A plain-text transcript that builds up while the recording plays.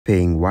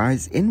Paying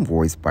Wise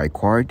Invoice by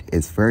card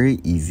is very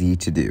easy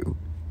to do.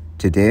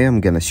 Today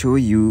I'm gonna show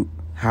you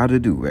how to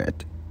do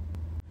it.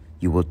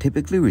 You will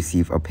typically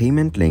receive a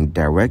payment link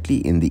directly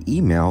in the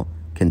email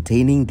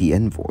containing the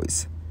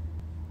invoice.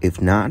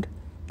 If not,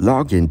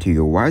 log into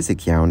your Wise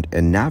account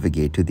and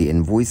navigate to the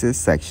Invoices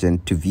section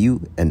to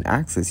view and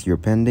access your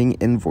pending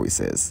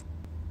invoices.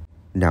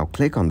 Now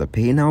click on the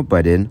Pay Now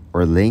button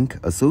or link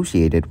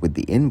associated with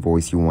the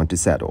invoice you want to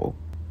settle.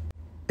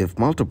 If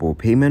multiple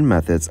payment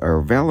methods are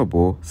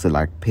available,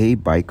 select Pay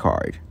by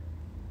Card.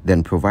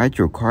 Then provide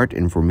your card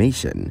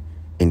information,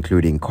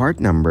 including card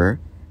number,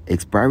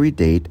 expiry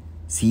date,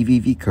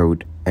 CVV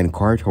code, and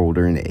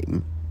cardholder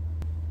name.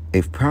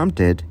 If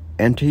prompted,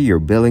 enter your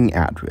billing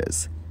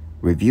address.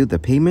 Review the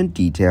payment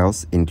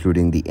details,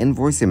 including the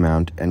invoice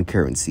amount and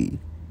currency.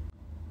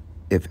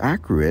 If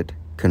accurate,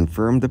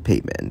 confirm the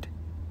payment.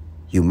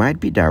 You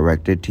might be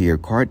directed to your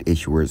card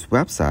issuer's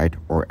website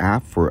or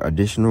app for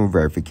additional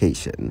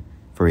verification.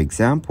 For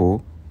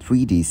example,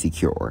 3D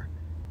Secure.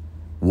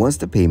 Once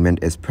the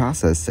payment is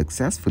processed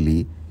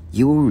successfully,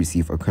 you will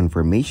receive a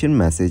confirmation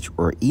message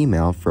or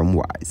email from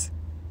Wise.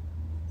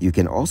 You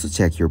can also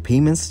check your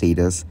payment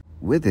status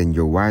within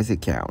your Wise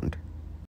account.